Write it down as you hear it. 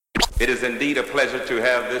It is indeed a pleasure to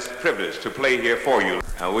have this privilege to play here for you.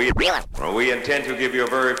 We intend to give you a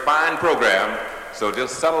very fine program, so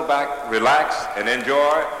just settle back, relax, and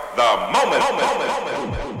enjoy the moment.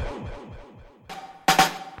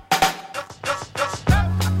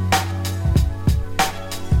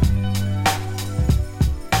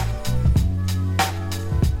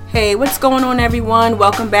 Hey, what's going on, everyone?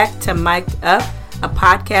 Welcome back to Mic'd Up, a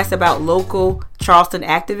podcast about local Charleston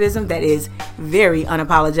activism that is very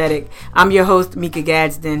unapologetic. I'm your host, Mika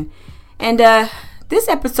Gadsden, and this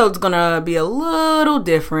episode's gonna be a little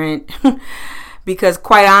different because,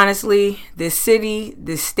 quite honestly, this city,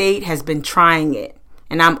 this state has been trying it,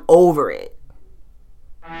 and I'm over it.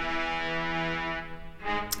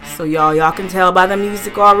 So y'all can tell by the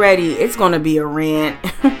music already, it's gonna be a rant.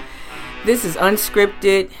 This is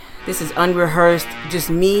unscripted, this is unrehearsed, just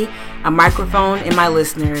me, a microphone, and my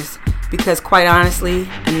listeners. Because quite honestly,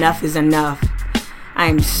 enough is enough. I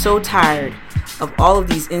am so tired of all of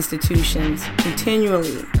these institutions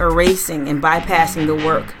continually erasing and bypassing the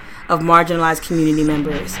work of marginalized community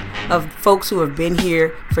members, of folks who have been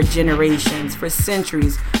here for generations, for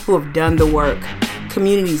centuries, who have done the work,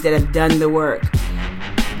 communities that have done the work.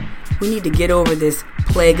 We need to get over this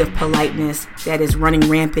plague of politeness that is running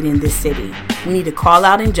rampant in this city. We need to call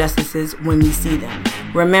out injustices when we see them.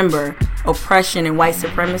 Remember, oppression and white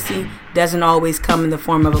supremacy doesn't always come in the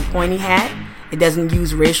form of a pointy hat. It doesn't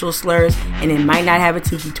use racial slurs, and it might not have a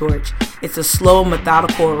tiki torch. It's a slow,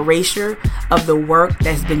 methodical erasure of the work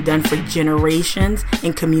that's been done for generations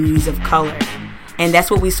in communities of color. And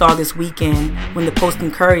that's what we saw this weekend when the Post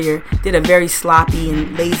and Courier did a very sloppy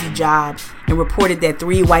and lazy job and reported that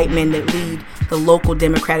 3 white men that lead the local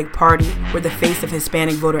Democratic Party were the face of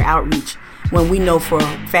Hispanic voter outreach, when we know for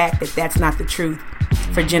a fact that that's not the truth.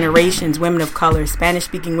 For generations, women of color,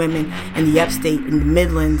 Spanish-speaking women in the upstate, in the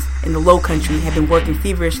Midlands, in the Low Country have been working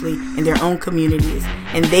feverishly in their own communities,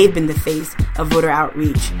 and they've been the face of voter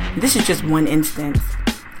outreach. This is just one instance.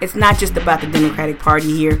 It's not just about the Democratic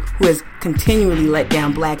Party here, who has continually let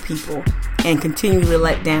down black people and continually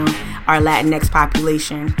let down our Latinx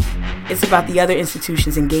population. It's about the other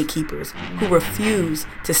institutions and gatekeepers who refuse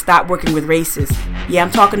to stop working with racists. Yeah,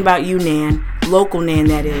 I'm talking about you, Nan, local Nan,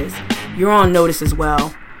 that is. You're on notice as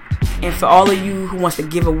well. And for all of you who wants to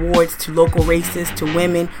give awards to local racists, to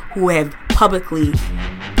women who have publicly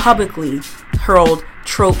hurled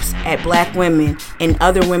tropes at black women and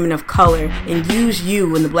other women of color and use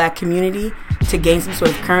you in the black community to gain some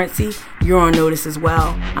sort of currency, you're on notice as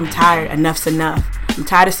well. I'm tired. Enough's enough. I'm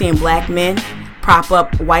tired of seeing black men prop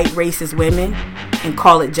up white racist women and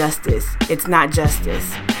call it justice. It's not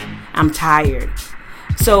justice. I'm tired.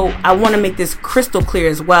 So I want to make this crystal clear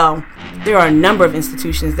as well. There are a number of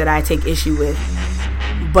institutions that I take issue with,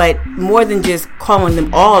 but more than just calling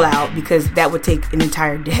them all out, because that would take an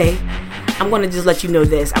entire day, I'm going to just let you know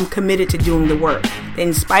this. I'm committed to doing the work. That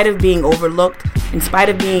in spite of being overlooked, in spite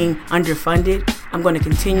of being underfunded, I'm going to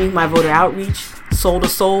continue my voter outreach. Soul to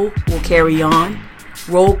Soul will carry on.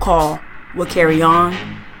 Roll Call will carry on.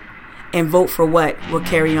 And Vote for What will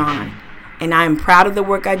carry on. And I am proud of the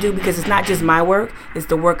work I do, because it's not just my work, it's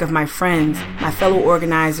the work of my friends, my fellow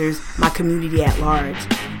organizers, my community at large.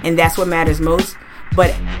 And that's what matters most.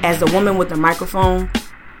 But as a woman with a microphone,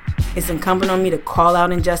 it's incumbent on me to call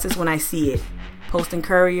out injustice when I see it. Post and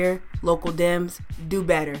Courier, local Dems, do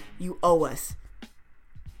better. You owe us.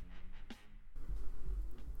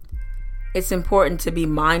 It's important to be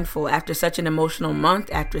mindful after such an emotional month,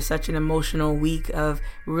 after such an emotional week of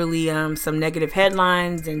really some negative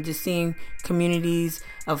headlines and just seeing communities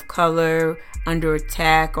of color under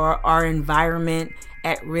attack, or our environment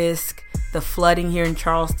at risk, the flooding here in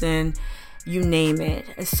Charleston, you name it.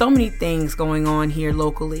 There's so many things going on here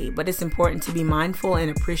locally, but it's important to be mindful and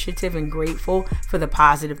appreciative and grateful for the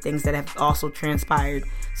positive things that have also transpired.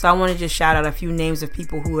 So I want to just shout out a few names of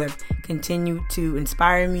people who have continued to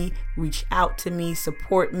inspire me, reach out to me,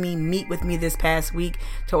 support me, meet with me this past week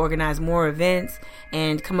to organize more events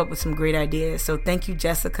and come up with some great ideas. So thank you,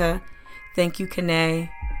 Jessica. Thank you, Kanae.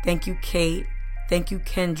 Thank you, Kate. Thank you,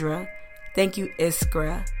 Kendra. Thank you,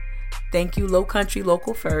 Iskra. Thank you, Low Country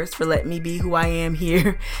Local First, for letting me be who I am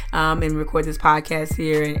here and record this podcast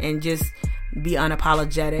here and just be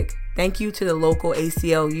unapologetic. Thank you to the local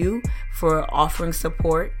ACLU for offering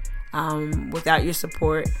support. Without your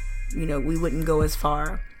support, we wouldn't go as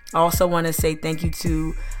far. I also want to say thank you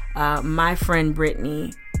to my friend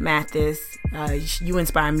Brittany Mathis. You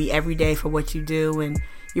inspire me every day for what you do, and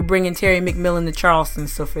you're bringing Terry McMillan to Charleston.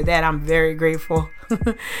 So for that, I'm very grateful.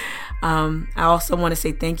 I also want to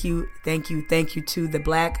say thank you to the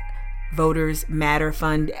Black Voters Matter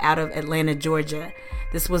Fund out of Atlanta, Georgia.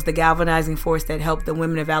 This was the galvanizing force that helped the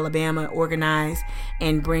women of Alabama organize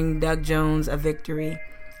and bring Doug Jones a victory.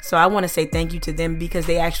 So I want to say thank you to them because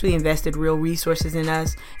they actually invested real resources in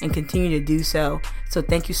us and continue to do so. So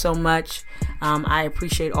thank you so much. I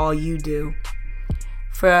appreciate all you do.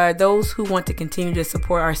 For those who want to continue to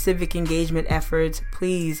support our civic engagement efforts,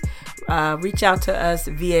 please reach out to us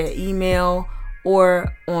via email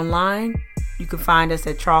or online. You can find us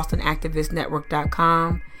at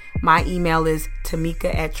charlestonactivistnetwork.com. My email is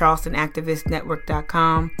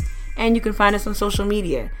tamika@charlestonactivistnetwork.com. And you can find us on social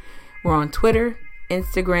media. We're on Twitter,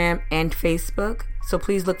 Instagram, and Facebook. So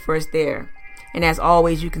please look for us there. And as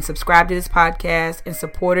always, you can subscribe to this podcast and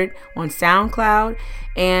support it on SoundCloud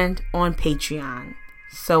and on Patreon.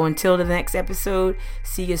 So until the next episode,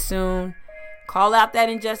 see you soon. Call out that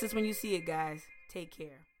injustice when you see it, guys. Take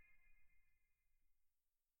care.